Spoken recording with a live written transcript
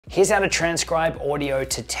Here's how to transcribe audio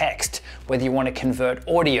to text. Whether you want to convert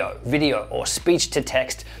audio, video, or speech to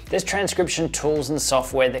text, there's transcription tools and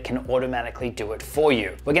software that can automatically do it for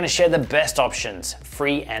you. We're going to share the best options,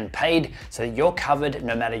 free and paid, so that you're covered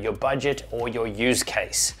no matter your budget or your use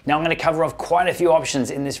case. Now I'm going to cover off quite a few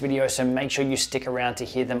options in this video, so make sure you stick around to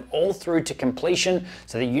hear them all through to completion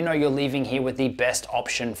so that you know you're leaving here with the best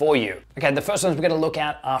option for you. Okay, the first ones we're going to look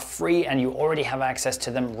at are free and you already have access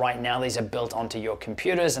to them right now. These are built onto your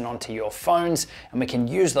computers and onto your phones, and we can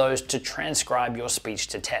use those to transcribe your speech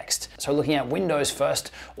to text. So looking at Windows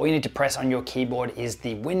first, all you need to press on your keyboard is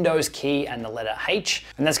the Windows key and the letter H,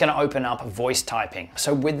 and that's going to open up voice typing.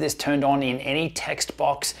 So with this turned on in any text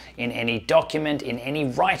box, in any document, in any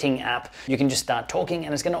writing app, you can just start talking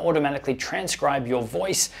and it's going to automatically transcribe your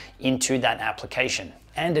voice into that application.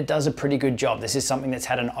 And it does a pretty good job. This is something that's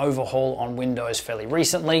had an overhaul on Windows fairly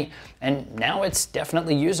recently, and now it's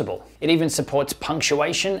definitely usable. It even supports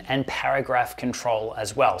punctuation and paragraph control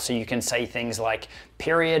as well. So you can say things like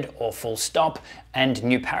period or full stop and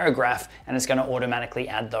new paragraph, and it's going to automatically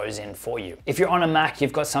add those in for you. If you're on a Mac,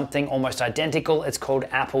 you've got something almost identical. It's called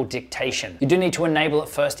Apple Dictation. You do need to enable it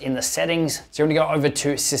first in the settings. So you're going to go over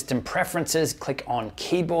to System Preferences, click on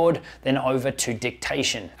Keyboard, then over to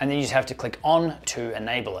Dictation, and then you just have to click on to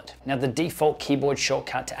enable it. Now the default keyboard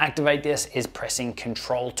shortcut to activate this is pressing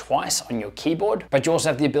Control twice on your keyboard, but you also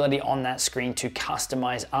have the ability on that screen to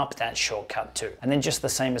customize up that shortcut too. And then just the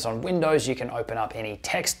same as on Windows, you can open up any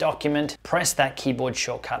text document, press that keyboard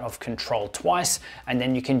shortcut of Control twice, and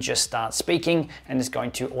then you can just start speaking and it's going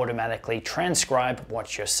to automatically transcribe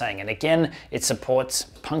what you're saying. And again, it supports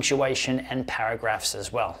punctuation and paragraphs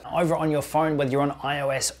as well. Over on your phone, whether you're on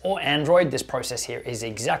iOS or Android, this process here is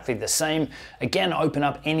exactly the same. Again, open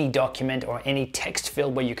up any document or any text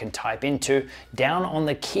field where you can type into. Down on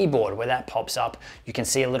the keyboard where that pops up, you can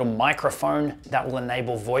see a little microphone that will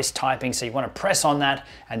enable voice typing. So you want to press on that,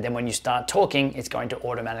 and then when you start talking, it's going to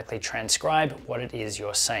automatically transcribe what it is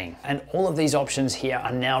you're saying. And all of these options here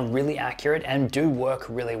are now really accurate and do work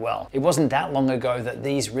really well. It wasn't that long ago that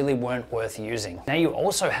these really weren't worth using. Now you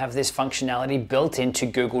also have this functionality built into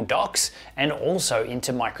Google Docs and also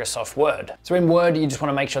into Microsoft Word. So in Word, you just want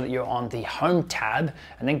to make sure that you're on the Home tab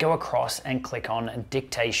and then go across and click on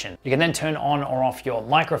Dictation. You can then turn on or off your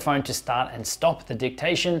microphone to start and stop the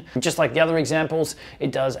dictation. Just like the other examples,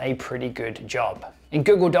 it does a pretty good job. In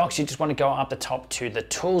Google Docs, you just want to go up the top to the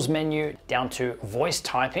Tools menu, down to Voice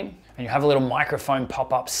Typing, and you have a little microphone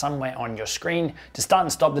pop up somewhere on your screen. To start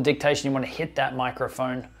and stop the dictation, you want to hit that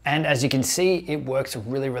microphone. And as you can see, it works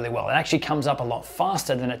really, really well. It actually comes up a lot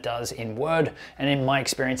faster than it does in Word, and in my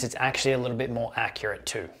experience, it's actually a little bit more accurate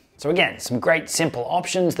too. So again, some great simple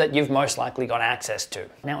options that you've most likely got access to.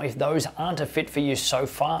 Now, if those aren't a fit for you so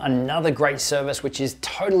far, another great service which is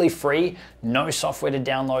totally free, no software to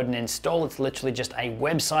download and install. It's literally just a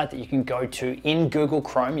website that you can go to in Google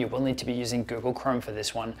Chrome. You will need to be using Google Chrome for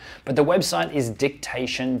this one, but the website is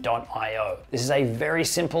dictation.io. This is a very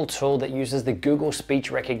simple tool that uses the Google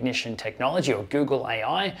speech recognition technology, or Google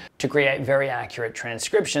AI, to create very accurate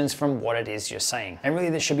transcriptions from what it is you're saying. And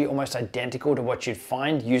really, this should be almost identical to what you'd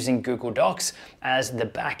find using Google Docs, as the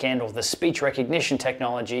back end or the speech recognition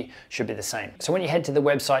technology should be the same. So when you head to the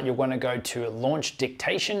website, you'll want to go to Launch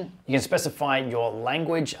Dictation. You can specify your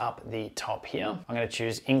language up the top here. I'm going to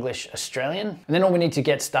choose English Australian. And then all we need to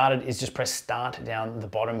get started is just press Start down the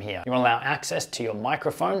bottom here. You want to allow access to your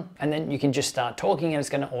microphone, and then you can just start talking and it's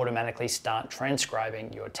going to automatically start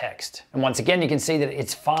transcribing your text. And once again, you can see that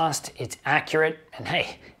it's fast, it's accurate, and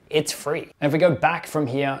hey, it's free. And if we go back from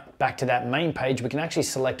here, back to that main page, we can actually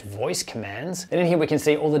select voice commands. And in here, we can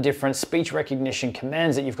see all the different speech recognition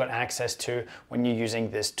commands that you've got access to when you're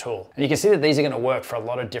using this tool. And you can see that these are gonna work for a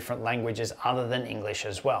lot of different languages other than English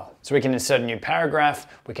as well. So we can insert a new paragraph,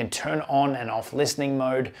 we can turn on and off listening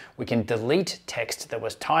mode, we can delete text that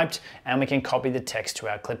was typed, and we can copy the text to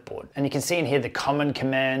our clipboard. And you can see in here the common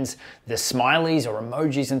commands, the smileys or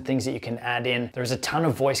emojis and things that you can add in. There's a ton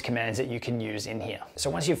of voice commands that you can use in here. So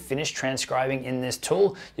once you've finished transcribing in this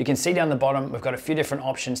tool, you can see down the bottom, we've got a few different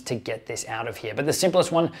options to get this out of here. But the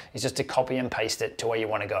simplest one is just to copy and paste it to where you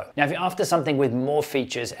want to go. Now, if you're after something with more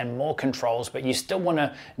features and more controls, but you still want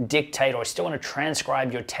to dictate or still want to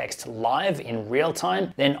transcribe your text live in real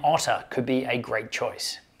time, then Otter could be a great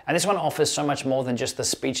choice. And this one offers so much more than just the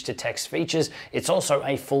speech to text features. It's also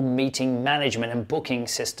a full meeting management and booking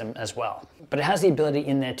system as well. but it has the ability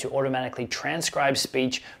in there to automatically transcribe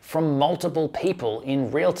speech from multiple people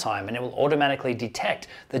in real time, and it will automatically detect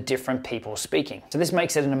the different people speaking. So this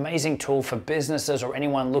makes it an amazing tool for businesses or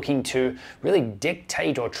anyone looking to really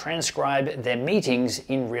dictate or transcribe their meetings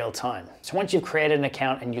in real time. So once you've created an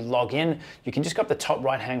account and you log in, you can just go up the top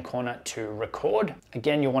right-hand corner to record.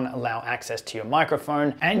 Again, you'll want to allow access to your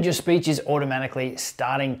microphone, and your speech is automatically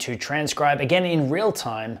starting to transcribe, again in real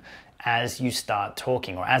time, as you start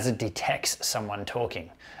talking or as it detects someone talking.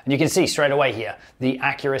 And you can see straight away here, the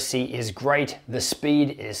accuracy is great, the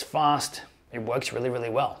speed is fast. It works really, really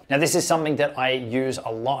well. Now, this is something that I use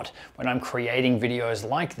a lot when I'm creating videos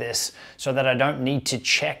like this, so that I don't need to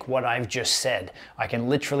check what I've just said. I can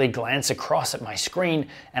literally glance across at my screen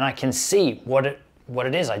and I can see what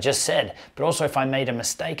it is I just said. But also, if I made a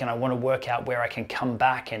mistake and I want to work out where I can come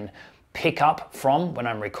back and pick up from when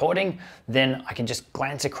I'm recording, then I can just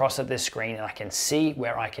glance across at this screen and I can see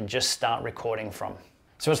where I can just start recording from.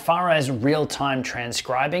 So as far as real-time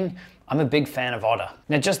transcribing, I'm a big fan of Otter.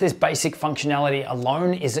 Now, just this basic functionality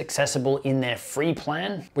alone is accessible in their free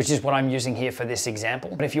plan, which is what I'm using here for this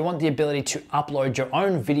example. But if you want the ability to upload your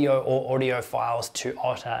own video or audio files to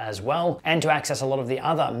Otter as well, and to access a lot of the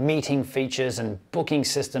other meeting features and booking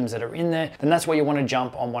systems that are in there, then that's where you want to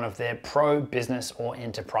jump on one of their pro, business, or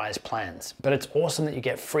enterprise plans. But it's awesome that you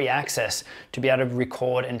get free access to be able to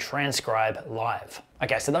record and transcribe live.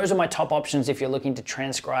 Okay, so those are my top options if you're looking to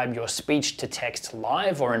transcribe your speech to text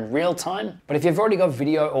live or in real time. But if you've already got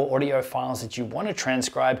video or audio files that you want to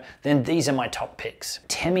transcribe, then these are my top picks.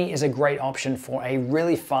 Temi is a great option for a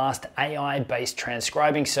really fast AI-based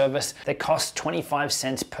transcribing service that costs 25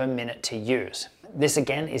 cents per minute to use. This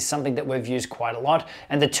again is something that we've used quite a lot,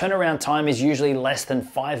 and the turnaround time is usually less than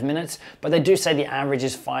 5 minutes, but they do say the average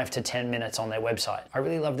is 5 to 10 minutes on their website. I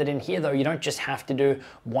really love that in here though, you don't just have to do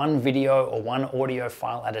one video or one audio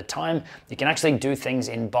file at a time. You can actually do things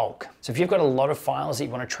in bulk. So if you've got a lot of files that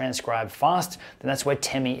you want to transcribe fast, then that's where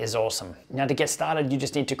Temi is awesome. Now, to get started, you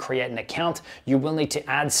just need to create an account. You will need to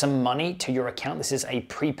add some money to your account. This is a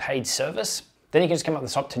prepaid service. Then you can just come up the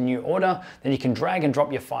top to new order. Then you can drag and drop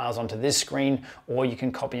your files onto this screen, or you can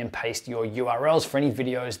copy and paste your URLs for any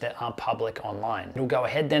videos that are public online. It'll go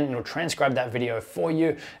ahead then and it'll transcribe that video for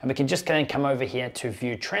you, and we can just go and come over here to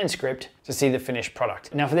view transcript to see the finished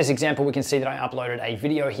product. Now, for this example, we can see that I uploaded a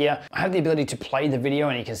video here. I have the ability to play the video,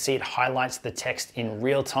 and you can see it highlights the text in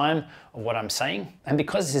real time of what I'm saying. And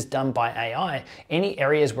because this is done by AI, any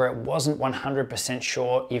areas where it wasn't 100%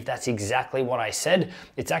 sure if that's exactly what I said,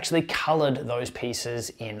 it's actually colored those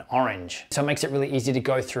pieces in orange. So it makes it really easy to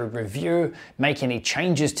go through, review, make any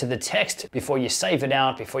changes to the text before you save it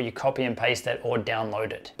out, before you copy and paste it or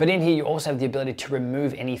download it. But in here, you also have the ability to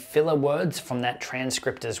remove any filler words from that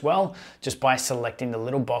transcript as well, just by selecting the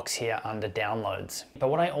little box here under downloads. But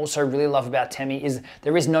what I also really love about Temi is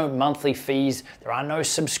there is no monthly fees, there are no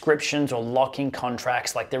subscriptions or locking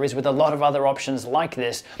contracts like there is with a lot of other options like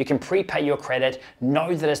this. You can prepay your credit,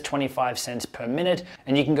 know that it's 25 cents per minute,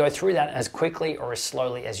 and you can go through that as quickly or as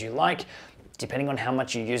slowly as you like, depending on how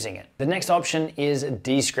much you're using it. The next option is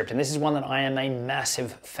Descript, and this is one that I am a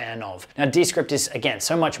massive fan of. Now, Descript is, again,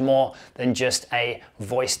 so much more than just a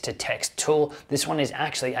voice-to-text tool. This one is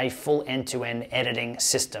actually a full end-to-end editing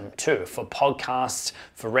system too, for podcasts,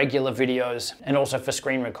 for regular videos, and also for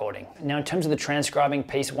screen recording. Now, in terms of the transcribing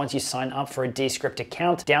piece, once you sign up for a Descript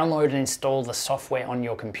account, download and install the software on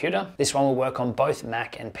your computer. This one will work on both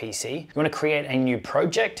Mac and PC. You want to create a new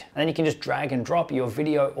project, and then you can just drag and drop your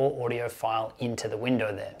video or audio file into the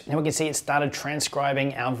window there. Now we can see it started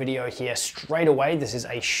transcribing our video here straight away. This is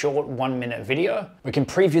a short 1-minute video. We can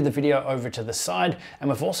preview the video over to the side, and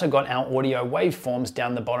we've also got our audio waveforms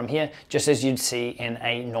down the bottom here, just as you'd see in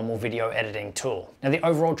a normal video editing tool. Now, the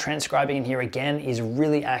overall transcribing in here again is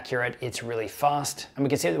really accurate, it's really fast, and we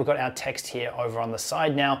can see that we've got our text here over on the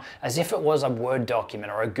side now, as if it was a Word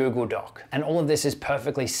document or a Google Doc. And all of this is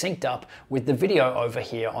perfectly synced up with the video over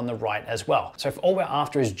here on the right as well. So if all we're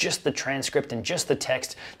after is just the transcript and just the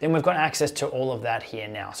text, then we've got access to all of that here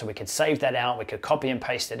now. So we could save that out, we could copy and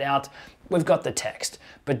paste it out. We've got the text,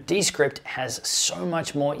 but Descript has so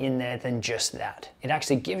much more in there than just that. It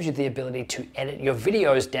actually gives you the ability to edit your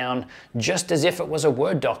videos down just as if it was a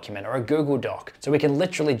Word document or a Google Doc. So we can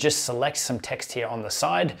literally just select some text here on the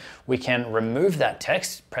side. We can remove that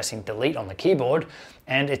text, pressing delete on the keyboard,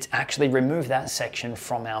 and it's actually removed that section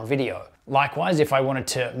from our video. Likewise, if I wanted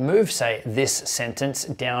to move, say, this sentence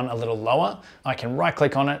down a little lower, I can right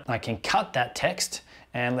click on it, I can cut that text,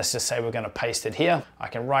 and let's just say we're going to paste it here. I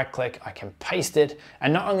can right click, I can paste it,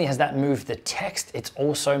 and not only has that moved the text, it's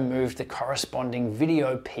also moved the corresponding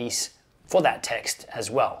video piece for that text as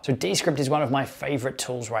well. So Descript is one of my favorite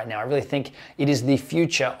tools right now. I really think it is the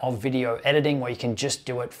future of video editing where you can just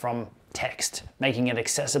do it from text, making it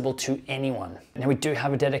accessible to anyone. Now we do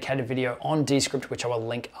have a dedicated video on Descript, which I will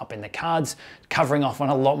link up in the cards, covering off on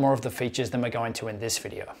a lot more of the features than we're going to in this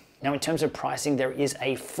video. Now in terms of pricing, there is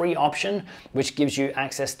a free option which gives you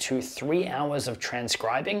access to 3 hours of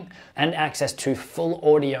transcribing and access to full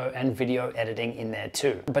audio and video editing in there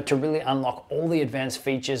too. But to really unlock all the advanced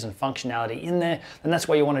features and functionality in there, then that's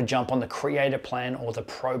where you want to jump on the Creator plan or the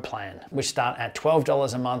Pro plan, which start at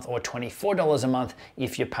 $12 a month or $24 a month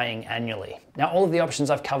if you're paying annually. Now all of the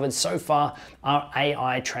options I've covered so far are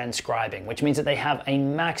AI transcribing, which means that they have a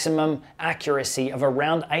maximum accuracy of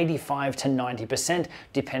around 85 to 90%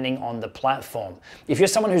 depending on the platform. If you're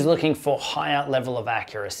someone who's looking for higher level of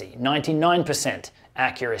accuracy, 99%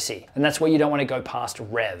 accuracy, and that's where you don't want to go past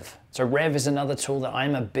Rev. So Rev is another tool that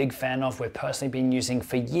I'm a big fan of. We've personally been using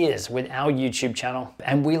for years with our YouTube channel,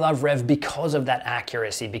 and we love Rev because of that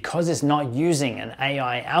accuracy, because it's not using an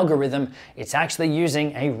AI algorithm, it's actually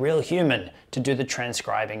using a real human to do the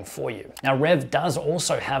transcribing for you. Now Rev does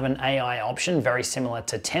also have an AI option very similar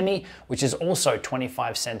to Temi, which is also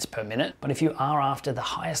 25 cents per minute. But if you are after the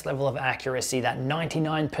highest level of accuracy, that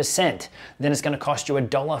 99%, then it's going to cost you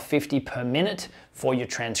 $1.50 per minute for your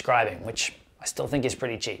transcribing, which I still think is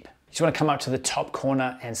pretty cheap. You just want to come up to the top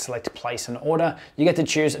corner and select place an order. You get to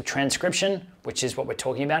choose a transcription, which is what we're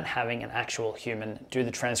talking about, having an actual human do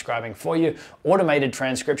the transcribing for you. Automated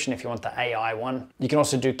transcription if you want the AI one. You can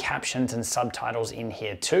also do captions and subtitles in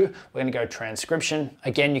here too. We're going to go transcription.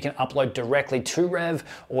 Again, you can upload directly to Rev,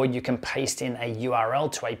 or you can paste in a URL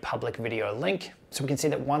to a public video link. So we can see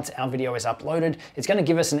that once our video is uploaded, it's going to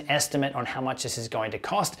give us an estimate on how much this is going to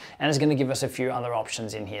cost, and it's going to give us a few other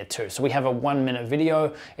options in here too. So we have a 1-minute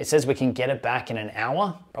video. It says we can get it back in an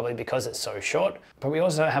hour, probably because it's so short. But we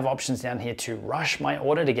also have options down here to rush my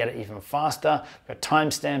order to get it even faster. We've got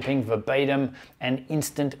timestamping, verbatim, and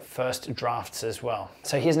instant first drafts as well.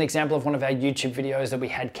 So here's an example of one of our YouTube videos that we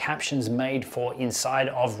had captions made for inside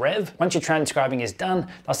of Rev. Once your transcribing is done,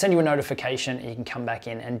 they'll send you a notification and you can come back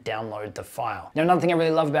in and download the file. Now, another thing I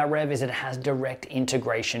really love about Rev is that it has direct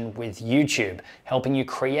integration with YouTube, helping you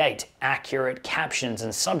create accurate captions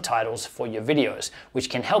and subtitles for your videos, which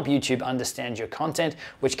can help YouTube understand your content,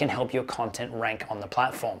 which can help your content rank on the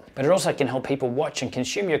platform. But it also can help people watch and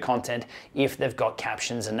consume your content if they've got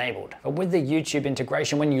captions enabled. But with the YouTube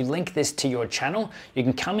integration, when you link this to your channel, you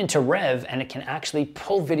can come into Rev and it can actually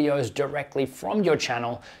pull videos directly from your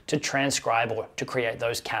channel to transcribe or to create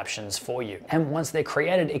those captions for you. And once they're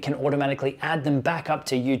created, it can automatically add them back up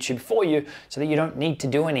to YouTube for you so that you don't need to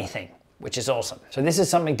do anything, which is awesome. So this is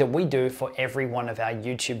something that we do for every one of our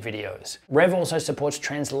YouTube videos. Rev also supports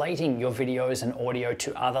translating your videos and audio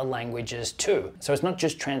to other languages too. So it's not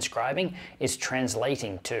just transcribing, it's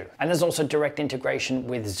translating too. And there's also direct integration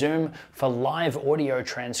with Zoom for live audio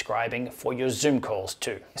transcribing for your Zoom calls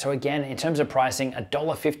too. So again, in terms of pricing,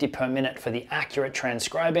 $1.50 per minute for the accurate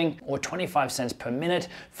transcribing, or 25 cents per minute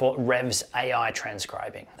for Rev's AI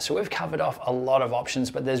transcribing. So we've covered off a lot of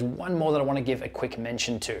options, but there's one more that I want to give a quick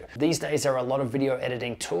mention to. These days, there are a lot of video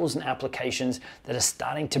editing tools and applications that are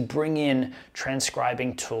starting to bring in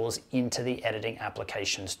transcribing tools into the editing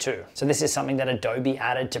applications too. So this is something that Adobe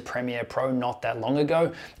added to Premiere Pro not that long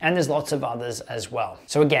ago, and there's lots of others as well.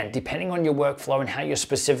 So again, depending on your workflow and how you're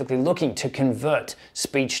specifically looking to convert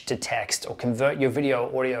speech to text or convert your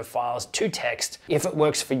video audio files to text, if it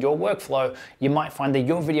works for your workflow, you might find that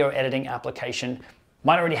your video editing application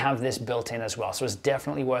might already have this built in as well. So it's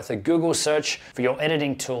definitely worth a Google search for your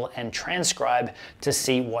editing tool and Transcribe to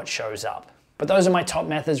see what shows up. But those are my top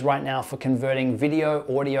methods right now for converting video,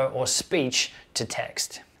 audio, or speech to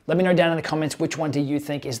text. Let me know down in the comments which one do you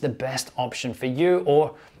think is the best option for you,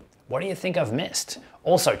 or what do you think I've missed?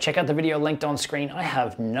 Also, check out the video linked on screen. I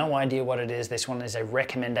have no idea what it is. This one is a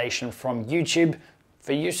recommendation from YouTube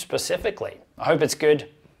for you specifically. I hope it's good.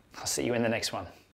 I'll see you in the next one.